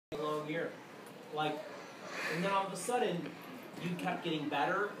year. Like, and then all of a sudden, you kept getting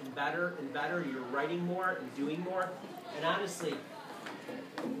better and better and better. You're writing more and doing more. And honestly,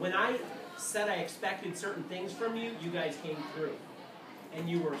 when I said I expected certain things from you, you guys came through. And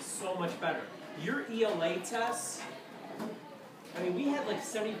you were so much better. Your ELA tests, I mean, we had like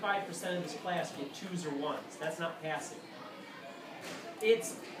 75% of this class get 2s or 1s. That's not passing.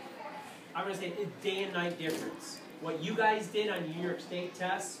 I'm going to say, it's day and night difference. What you guys did on your New York State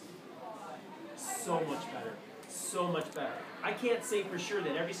tests, so much better. So much better. I can't say for sure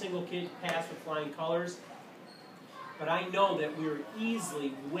that every single kid passed with flying colors, but I know that we were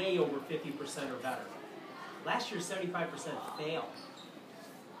easily way over 50% or better. Last year, 75% failed.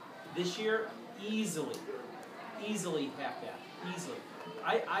 This year, easily half that. Easily.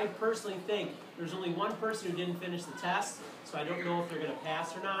 I personally think there's only one person who didn't finish the test, so I don't know if they're going to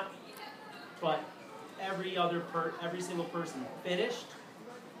pass or not. But every single person finished,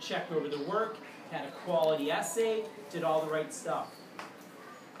 checked over the work, had a quality essay, did all the right stuff.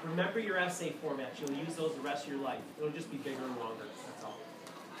 Remember your essay formats. You'll use those the rest of your life. It'll just be bigger and longer. That's all.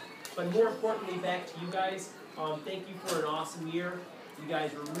 But more importantly, back to you guys. Thank you for an awesome year. You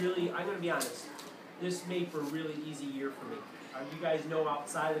guys were really, I'm going to be honest, this made for a really easy year for me. You guys know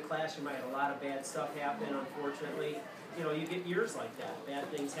outside of the classroom I had a lot of bad stuff happen, unfortunately. You know, you get years like that. Bad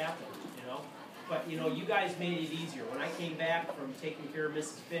things happen, you know. But, you know, you guys made it easier. When I came back from taking care of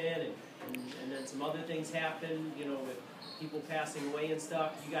Mrs. Finn and then some other things happened, you know, with people passing away and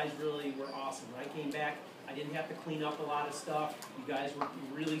stuff, you guys really were awesome. When I came back, I didn't have to clean up a lot of stuff. You guys were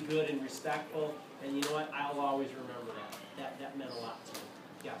really good and respectful. And you know what? I'll always remember that. That meant a lot to me.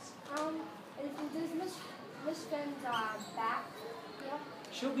 Yes? Does Miss Finn's back? Yeah?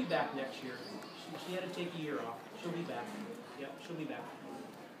 She'll be back next year. She had to take a year off. She'll be back. Yep, she'll be back.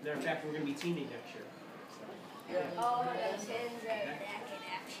 Matter of fact, we're going to be teaming next year. So, yeah. Oh, the Finns are back in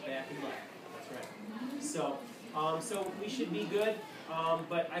action. Back in black. That's right. So we should be good.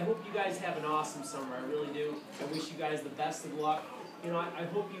 But I hope you guys have an awesome summer. I really do. I wish you guys the best of luck. You know, I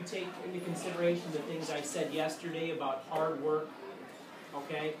hope you take into consideration the things I said yesterday about hard work,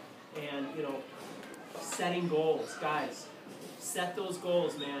 okay? And, you know, setting goals. Guys, set those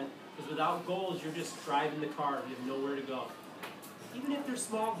goals, man. Because without goals, you're just driving the car. You have nowhere to go. Even if they're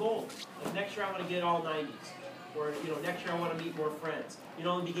small goals. Like next year I want to get all 90s. Or, you know, next year I want to meet more friends. You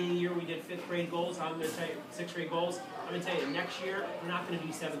know, in the beginning of the year we did 5th grade goals. I'm going to tell you, 6th grade goals. I'm going to tell you, next year we're not going to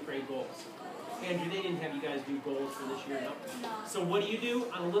do 7th grade goals. Andrew, they didn't have you guys do goals for this year, no? So what do?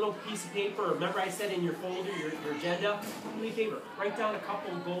 On a little piece of paper, remember I said in your folder, your agenda, do me a favor, write down a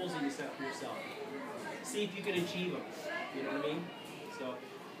couple of goals that you set for yourself. See if you can achieve them. You know what I mean? So,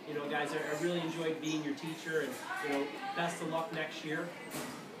 you know, guys, I really enjoyed being your teacher, and, you know, best of luck next year.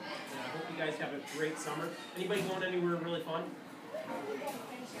 And I hope you guys have a great summer. Anybody going anywhere really fun? I'm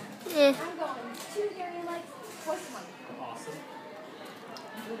going to Gary Lakes twice a month. Awesome.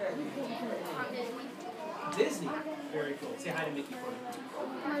 Disney. Disney? Very cool. Say hi to Mickey for me.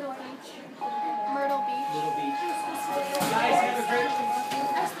 Myrtle Beach. Myrtle Beach. Little Beach. Guys, have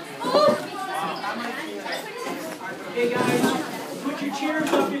a great...